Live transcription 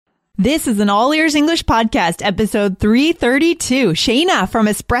This is an All Ears English Podcast, episode 332. Shayna from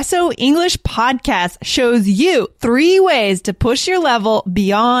Espresso English Podcast shows you 3 ways to push your level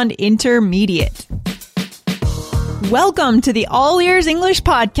beyond intermediate. Welcome to the All Ears English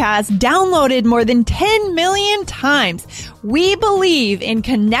Podcast, downloaded more than 10 million times. We believe in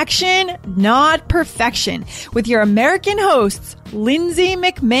connection, not perfection, with your American hosts, Lindsay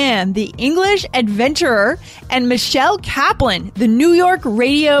McMahon, the English adventurer, and Michelle Kaplan, the New York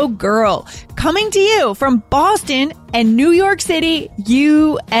radio girl, coming to you from Boston and New York City,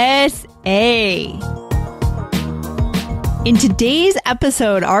 USA. In today's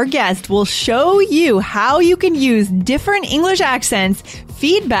episode, our guest will show you how you can use different English accents,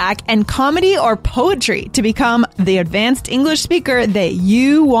 feedback, and comedy or poetry to become the advanced English speaker that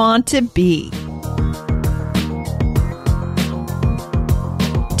you want to be.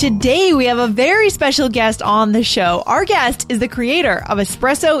 Today, we have a very special guest on the show. Our guest is the creator of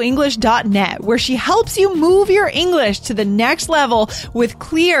EspressoEnglish.net, where she helps you move your English to the next level with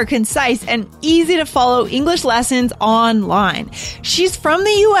clear, concise, and easy to follow English lessons online. She's from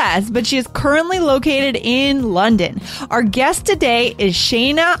the US, but she is currently located in London. Our guest today is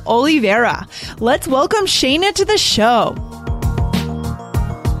Shayna Oliveira. Let's welcome Shayna to the show.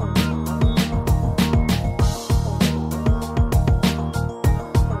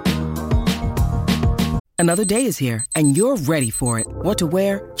 Another day is here, and you're ready for it. What to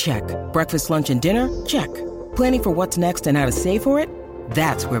wear? Check. Breakfast, lunch, and dinner? Check. Planning for what's next and how to save for it?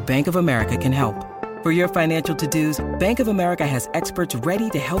 That's where Bank of America can help. For your financial to-dos, Bank of America has experts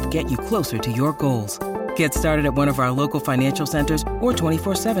ready to help get you closer to your goals. Get started at one of our local financial centers or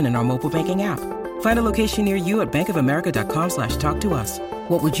 24/7 in our mobile banking app. Find a location near you at bankofamerica.com/talktous.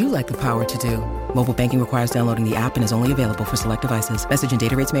 What would you like the power to do? Mobile banking requires downloading the app and is only available for select devices. Message and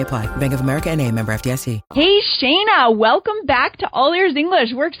data rates may apply. Bank of America N.A., member FDIC. Hey, Shayna, welcome back to All Ears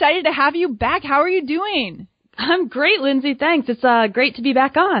English. We're excited to have you back. How are you doing? I'm great, Lindsay. Thanks. It's great to be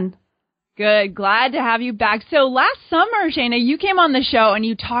back on. Good. Glad to have you back. So last summer, Shayna, you came on the show and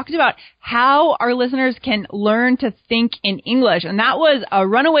you talked about how our listeners can learn to think in English. And that was a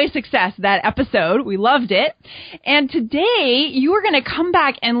runaway success, that episode. We loved it. And today, you are going to come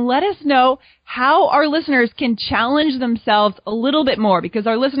back and let us know how our listeners can challenge themselves a little bit more, because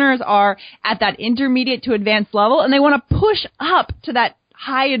our listeners are at that intermediate to advanced level and they want to push up to that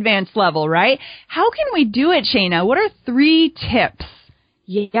high advanced level, right? How can we do it, Shayna? What are 3 tips?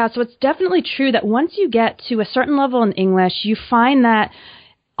 Yeah, so it's definitely true that once you get to a certain level in English, you find that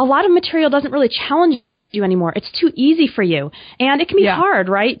a lot of material doesn't really challenge you anymore. It's too easy for you. And it can be hard,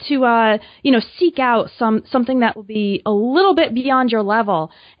 right, to, seek out something that will be a little bit beyond your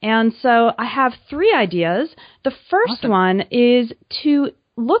level. And so I have 3 ideas. The first one is to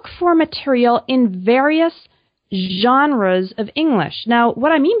look for material in various genres of English. Now,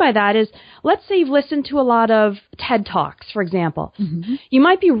 what I mean by that is, let's say you've listened to a lot of TED Talks, for example. Mm-hmm. You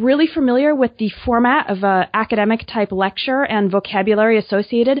might be really familiar with the format of an academic type lecture and vocabulary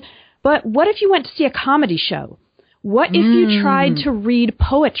associated, but what if you went to see a comedy show? What if you tried to read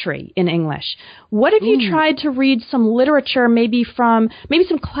poetry in English? What if you tried to read some literature, maybe some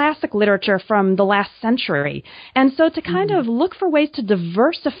classic literature from the last century? And so to kind of look for ways to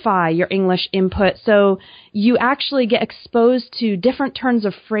diversify your English input so you actually get exposed to different turns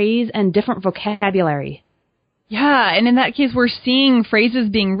of phrase and different vocabulary. Yeah, and in that case, we're seeing phrases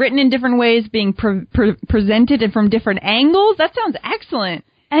being written in different ways, being presented from different angles. That sounds excellent.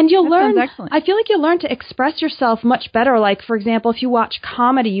 And you'll learn, I feel like you'll learn to express yourself much better. Like, for example, if you watch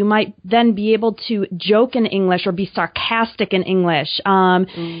comedy, you might then be able to joke in English or be sarcastic in English.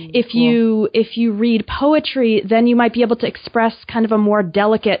 If you read poetry, then you might be able to express kind of a more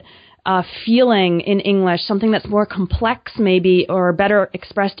delicate feeling in English, something that's more complex maybe, or better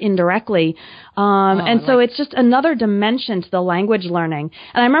expressed indirectly. It's just another dimension to the language learning.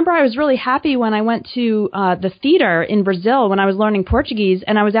 And I remember I was really happy when I went to the theater in Brazil when I was learning Portuguese,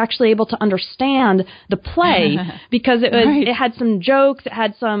 and I was actually able to understand the play because it had some jokes, it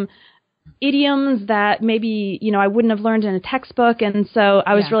had some idioms that maybe, I wouldn't have learned in a textbook. And so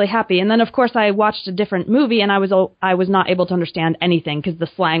I was really happy. And then, of course, I watched a different movie and I was not able to understand anything because the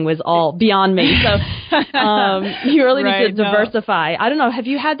slang was all beyond me. So you really need to diversify. I don't know. Have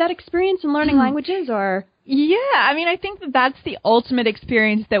you had that experience in learning languages or? Yeah, I mean, I think that that's the ultimate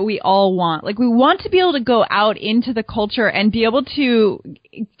experience that we all want. Like, we want to be able to go out into the culture and be able to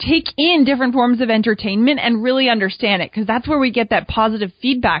take in different forms of entertainment and really understand it, because that's where we get that positive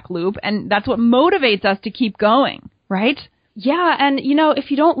feedback loop, and that's what motivates us to keep going, right? Yeah, and, if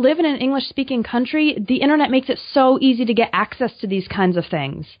you don't live in an English-speaking country, the internet makes it so easy to get access to these kinds of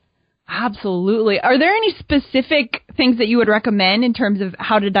things. Absolutely. Are there any specific things that you would recommend in terms of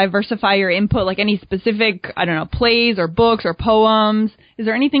how to diversify your input? Like any specific, I don't know, plays or books or poems? Is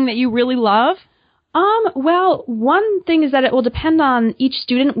there anything that you really love? Well, one thing is that it will depend on each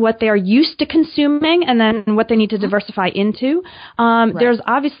student what they are used to consuming and then what they need to diversify into. Right. There's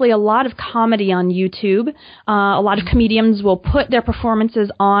obviously a lot of comedy on YouTube. A lot of comedians will put their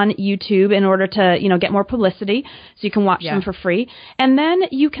performances on YouTube in order to, get more publicity, so you can watch them for free. And then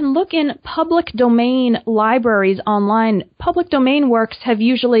you can look in public domain libraries online. Public domain works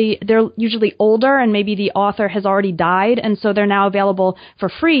they're usually older and maybe the author has already died, and so they're now available for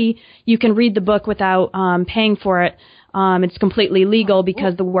free. You can read the book without paying for it. It's completely legal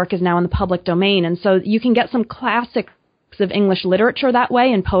because the work is now in the public domain. And so you can get some classics of English literature that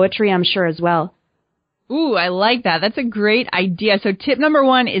way, and poetry, I'm sure, as well. Ooh, I like that. That's a great idea. So tip number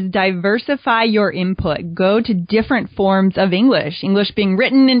 1 is diversify your input. Go to different forms of English. English being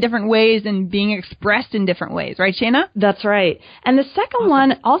written in different ways and being expressed in different ways. Right, Shayna? That's right. And the second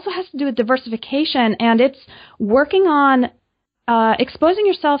one also has to do with diversification, and it's working on exposing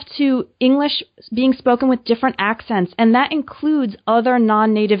yourself to English being spoken with different accents, and that includes other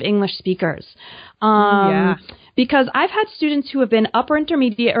non-native English speakers. Because I've had students who have been upper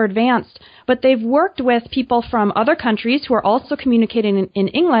intermediate or advanced, but they've worked with people from other countries who are also communicating in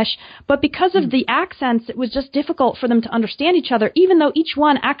English, but because of the accents, it was just difficult for them to understand each other, even though each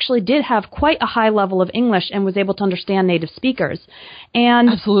one actually did have quite a high level of English and was able to understand native speakers. And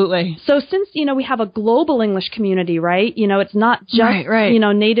absolutely. So since, we have a global English community, right? It's not just,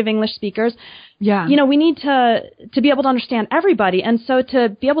 native English speakers. Yeah. We need to be able to understand everybody. And so to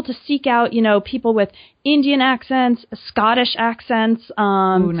be able to seek out, people with Indian accents, Scottish accents,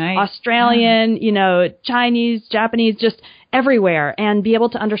 nice. Australian, Chinese, Japanese, just everywhere, and be able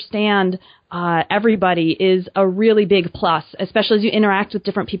to understand everybody is a really big plus, especially as you interact with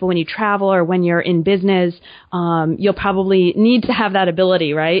different people when you travel or when you're in business. You'll probably need to have that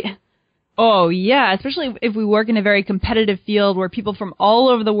ability, right? Oh, yeah, especially if we work in a very competitive field where people from all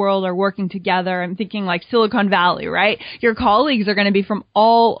over the world are working together. I'm thinking like Silicon Valley, right? Your colleagues are going to be from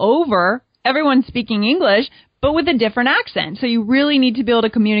all over. Everyone's speaking English, but with a different accent. So you really need to be able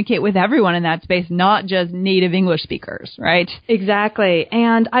to communicate with everyone in that space, not just native English speakers, right? Exactly.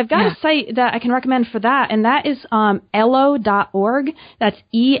 And I've got a site that I can recommend for that, and that is ello.org. That's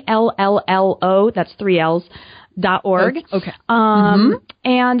ELLLO. That's 3 L's. .org. Okay.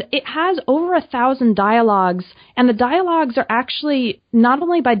 And it has over 1,000 dialogues, and the dialogues are actually not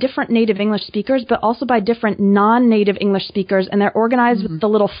only by different native English speakers, but also by different non-native English speakers, and they're organized with the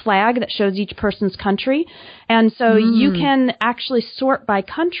little flag that shows each person's country. And so you can actually sort by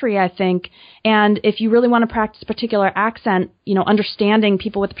country, I think, and if you really want to practice a particular accent, understanding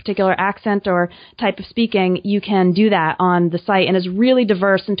people with a particular accent or type of speaking, you can do that on the site, and it's really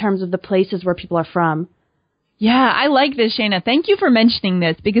diverse in terms of the places where people are from. Yeah, I like this, Shayna. Thank you for mentioning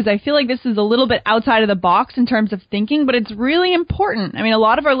this, because I feel like this is a little bit outside of the box in terms of thinking, but it's really important. I mean, a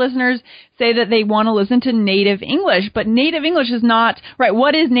lot of our listeners say that they want to listen to native English, but native English is not, right,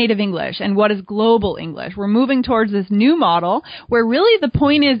 what is native English and what is global English? We're moving towards this new model where really the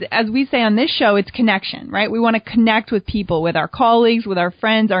point is, as we say on this show, it's connection, right? We want to connect with people, with our colleagues, with our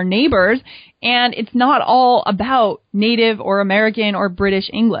friends, our neighbors, and it's not all about native or American or British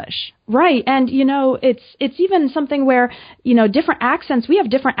English. Right. And, it's even something where, different accents, we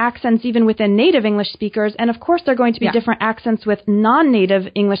have different accents even within native English speakers. And of course, there are going to be different accents with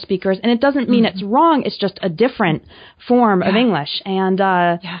non-native English speakers. And it doesn't mean it's wrong. It's just a different form of English. And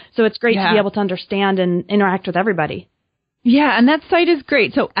so it's great to be able to understand and interact with everybody. Yeah, and that site is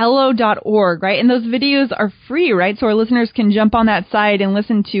great. So ello.org, right? And those videos are free, right? So our listeners can jump on that site and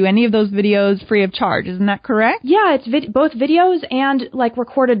listen to any of those videos free of charge. Isn't that correct? Yeah, it's both videos and like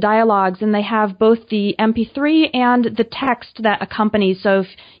recorded dialogues, and they have both the MP3 and the text that accompanies. So if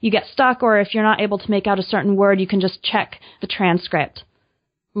you get stuck or if you're not able to make out a certain word, you can just check the transcript.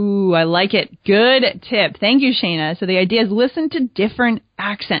 Ooh, I like it. Good tip. Thank you, Shayna. So the idea is listen to different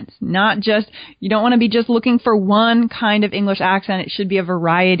accents, not just, you don't want to be just looking for one kind of English accent. It should be a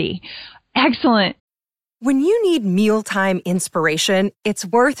variety. Excellent. When you need mealtime inspiration, it's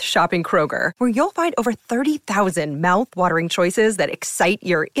worth shopping Kroger, where you'll find over 30,000 mouth-watering choices that excite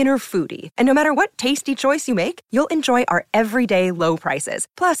your inner foodie. And no matter what tasty choice you make, you'll enjoy our everyday low prices,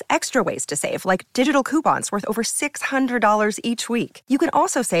 plus extra ways to save, like digital coupons worth over $600 each week. You can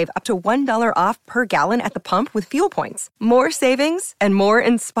also save up to $1 off per gallon at the pump with fuel points. More savings and more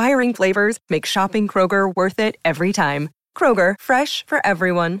inspiring flavors make shopping Kroger worth it every time. Kroger, fresh for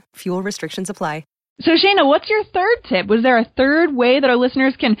everyone. Fuel restrictions apply. So, Shayna, what's your third tip? Was there a third way that our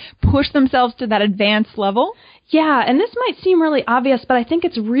listeners can push themselves to that advanced level? Yeah, and this might seem really obvious, but I think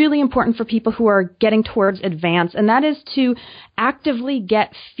it's really important for people who are getting towards advanced, and that is to actively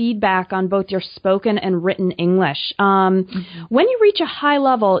get feedback on both your spoken and written English. When you reach a high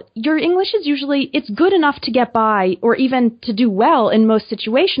level, your English is usually, it's good enough to get by or even to do well in most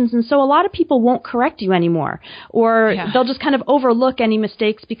situations, and so a lot of people won't correct you anymore, or they'll just kind of overlook any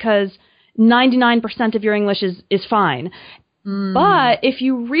mistakes because 99% of your English is fine. But if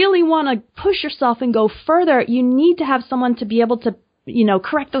you really want to push yourself and go further, you need to have someone to be able to,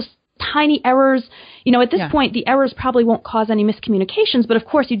 correct those tiny errors. At this point, the errors probably won't cause any miscommunications, but of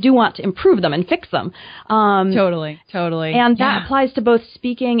course you do want to improve them and fix them. Totally. And that applies to both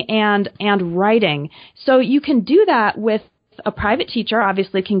speaking and writing. So you can do that with a private teacher,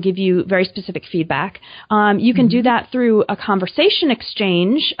 obviously, can give you very specific feedback. You can do that through a conversation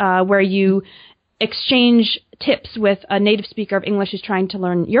exchange where you exchange tips with a native speaker of English who's trying to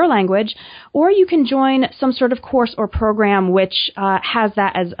learn your language, or you can join some sort of course or program which has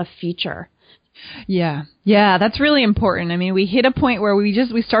that as a feature. Yeah, that's really important. I mean, we hit a point where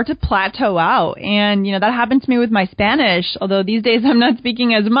we start to plateau out. And, that happened to me with my Spanish, although these days I'm not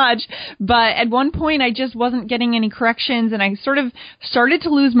speaking as much. But at one point, I just wasn't getting any corrections, and I sort of started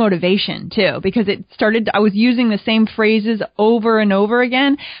to lose motivation, too, because I was using the same phrases over and over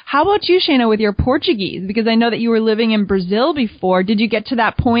again. How about you, Shayna, with your Portuguese? Because I know that you were living in Brazil before. Did you get to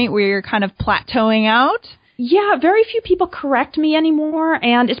that point where you're kind of plateauing out? Yeah, very few people correct me anymore,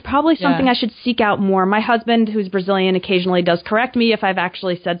 and it's probably something I should seek out more. My husband, who's Brazilian, occasionally does correct me if I've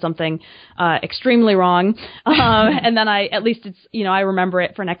actually said something extremely wrong, and then at least it's, I remember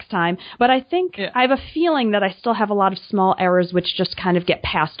it for next time. But I think I have a feeling that I still have a lot of small errors which just kind of get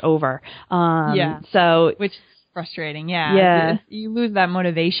passed over. So which is frustrating. Yeah. You lose that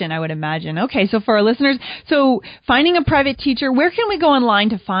motivation, I would imagine. Okay, so for our listeners, finding a private teacher, where can we go online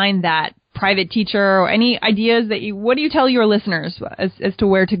to find that private teacher, or any ideas what do you tell your listeners as to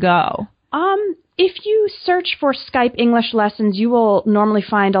where to go? If you search for Skype English lessons, you will normally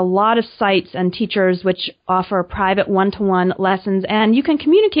find a lot of sites and teachers which offer private one-to-one lessons, and you can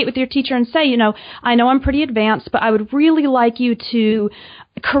communicate with your teacher and say, I know I'm pretty advanced, but I would really like you to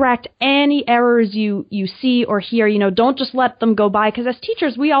correct any errors you see or hear. Don't just let them go by, because as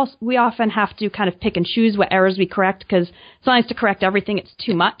teachers, we often have to kind of pick and choose what errors we correct, because sometimes to correct everything, it's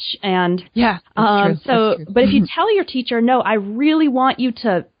too much. And that's true. But if you tell your teacher, no, I really want you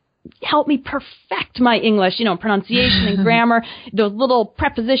to help me perfect my English, pronunciation and grammar, those little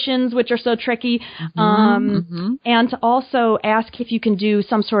prepositions which are so tricky, and to also ask if you can do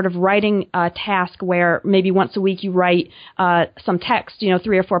some sort of writing task where maybe once a week you write some text,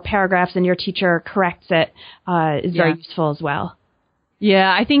 3 or 4 paragraphs, and your teacher corrects it, is very useful as well.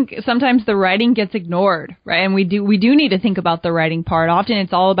 Yeah, I think sometimes the writing gets ignored, right? And we do need to think about the writing part. Often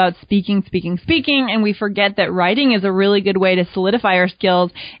it's all about speaking, and we forget that writing is a really good way to solidify our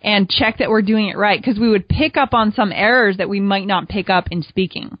skills and check that we're doing it right, because we would pick up on some errors that we might not pick up in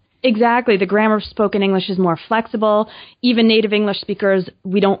speaking. Exactly. The grammar of spoken English is more flexible. Even native English speakers,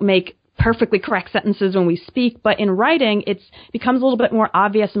 we don't make perfectly correct sentences when we speak, but in writing, it becomes a little bit more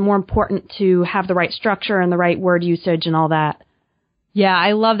obvious and more important to have the right structure and the right word usage and all that. Yeah,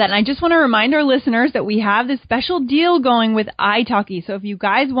 I love that. And I just want to remind our listeners that we have this special deal going with italki. So if you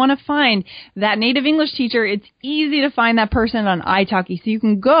guys want to find that native English teacher, it's easy to find that person on italki. So you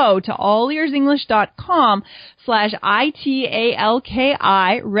can go to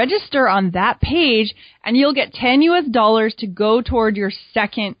allearsenglish.com/ITALKI, register on that page, and you'll get $10 to go toward your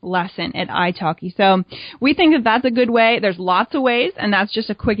second lesson at italki. So we think that that's a good way. There's lots of ways, and that's just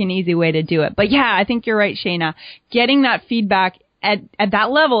a quick and easy way to do it. But yeah, I think you're right, Shayna. Getting that feedback at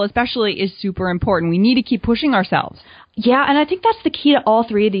that level especially is super important. We need to keep pushing ourselves. Yeah, and I think that's the key to all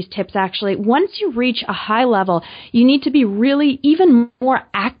 3 of these tips, actually. Once you reach a high level, you need to be really even more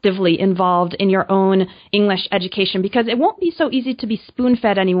actively involved in your own English education, because it won't be so easy to be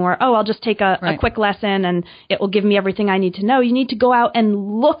spoon-fed anymore. Oh, I'll just take a quick lesson and it will give me everything I need to know. You need to go out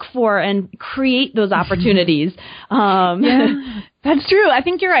and look for and create those opportunities. That's true. I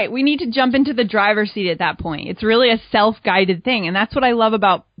think you're right. We need to jump into the driver's seat at that point. It's really a self-guided thing. And that's what I love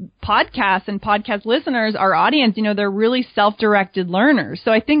about podcasts and podcast listeners, our audience. They're really self-directed learners.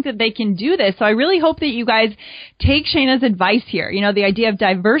 So I think that they can do this. So I really hope that you guys take Shayna's advice here. The idea of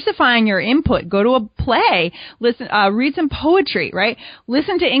diversifying your input. Go to a play, listen, read some poetry, right?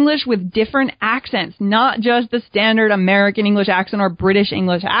 Listen to English with different accents, not just the standard American English accent or British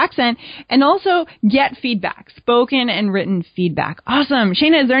English accent. And also get feedback, spoken and written feedback. Awesome.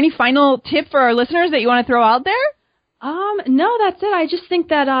 Shayna, is there any final tip for our listeners that you want to throw out there? No, that's it. I just think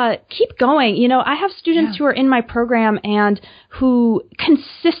that keep going. You know, I have students who are in my program and who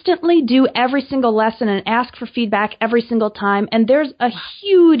consistently do every single lesson and ask for feedback every single time. And there's a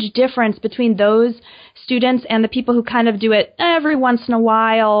huge difference between those students and the people who kind of do it every once in a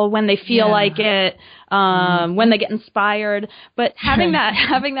while when they feel like it, when they get inspired. But having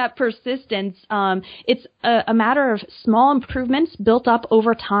that persistence, it's a matter of small improvements built up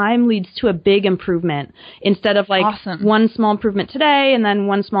over time leads to a big improvement instead of like one small improvement today and then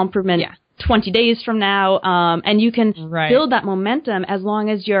one small improvement 20 days from now. And you can build that momentum as long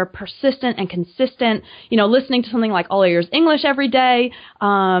as you're persistent and consistent, you know, listening to something like All Ears English every day.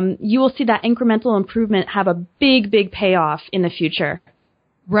 You will see that incremental improvement have a big, big payoff in the future.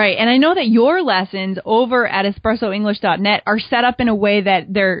 Right. And I know that your lessons over at espressoenglish.net are set up in a way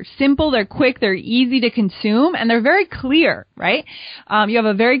that they're simple, they're quick, they're easy to consume, and they're very clear, right? You have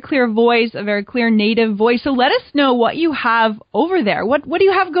a very clear voice, a very clear native voice. So let us know what you have over there. What do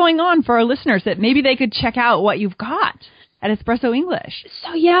you have going on for our listeners that maybe they could check out what you've got at Espresso English?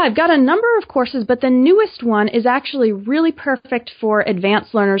 So yeah, I've got a number of courses, but the newest one is actually really perfect for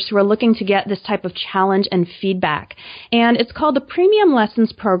advanced learners who are looking to get this type of challenge and feedback. And it's called the Premium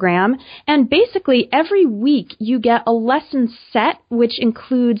Lessons Program. And basically every week you get a lesson set, which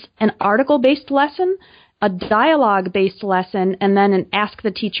includes an article-based lesson, a dialogue-based lesson, and then an Ask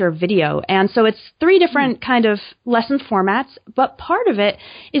the Teacher video. And so it's 3 different kind of lesson formats, but part of it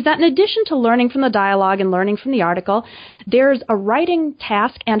is that in addition to learning from the dialogue and learning from the article, there's a writing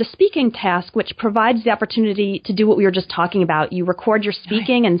task and a speaking task, which provides the opportunity to do what we were just talking about. You record your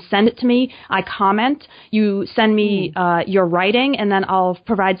speaking and send it to me. I comment. You send me your writing, and then I'll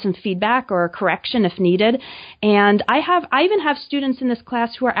provide some feedback or correction if needed. And I even have students in this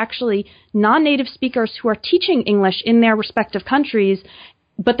class who are actually non-native speakers who are teaching English in their respective countries,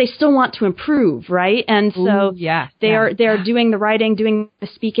 but they still want to improve, right? And so they're doing the writing, doing the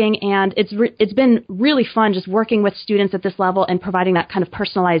speaking, and it's been really fun just working with students at this level and providing that kind of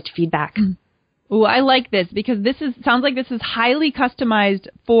personalized feedback. Ooh, I like this because sounds like this is highly customized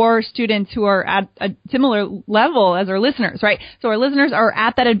for students who are at a similar level as our listeners, right? So our listeners are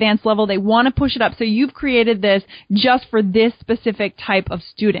at that advanced level. They want to push it up. So you've created this just for this specific type of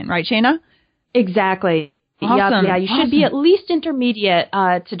student, right, Shayna? Exactly. Awesome. Yeah, you should be at least intermediate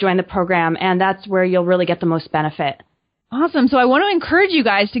to join the program, and that's where you'll really get the most benefit. Awesome. So I want to encourage you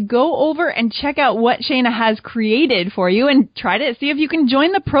guys to go over and check out what Shayna has created for you and try to see if you can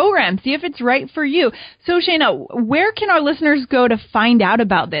join the program, see if it's right for you. So Shayna, where can our listeners go to find out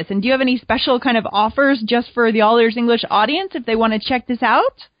about this? And do you have any special kind of offers just for the All Ears English audience if they want to check this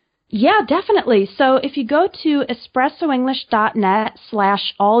out? Yeah, definitely. So if you go to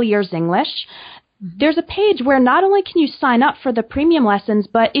espressoenglish.net/allearsenglish, there's a page where not only can you sign up for the premium lessons,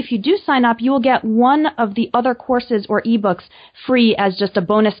 but if you do sign up, you will get one of the other courses or ebooks free as just a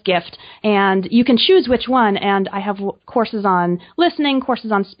bonus gift. And you can choose which one. And I have courses on listening,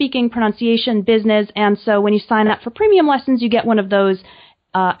 courses on speaking, pronunciation, business. And so when you sign up for premium lessons, you get one of those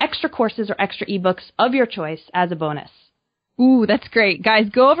extra courses or extra ebooks of your choice as a bonus. Ooh, that's great. Guys,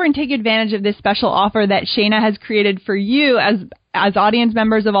 go over and take advantage of this special offer that Shayna has created for you as audience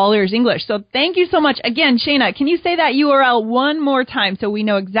members of All Ears English. So thank you so much. Again, Shayna, can you say that URL one more time so we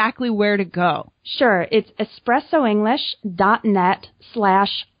know exactly where to go? Sure. It's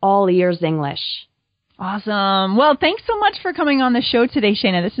espressoenglish.net/allearsenglish. Awesome. Well, thanks so much for coming on the show today,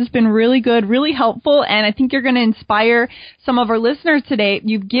 Shayna. This has been really good, really helpful, and I think you're going to inspire some of our listeners today.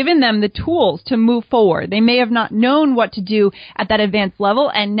 You've given them the tools to move forward. They may have not known what to do at that advanced level,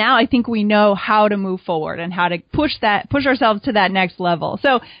 and now I think we know how to move forward and how to push ourselves to that next level.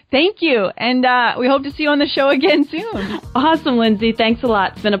 So thank you, and we hope to see you on the show again soon. Awesome, Lindsay. Thanks a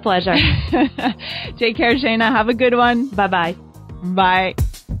lot. It's been a pleasure. Take care, Shayna. Have a good one. Bye-bye. Bye.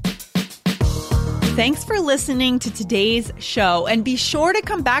 Thanks for listening to today's show, and be sure to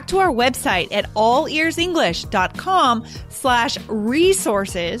come back to our website at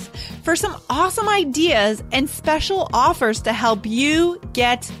allearsenglish.com/resources for some awesome ideas and special offers to help you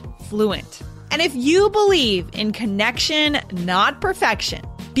get fluent. And if you believe in connection, not perfection,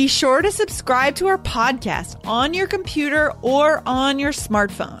 be sure to subscribe to our podcast on your computer or on your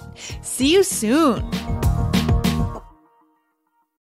smartphone. See you soon.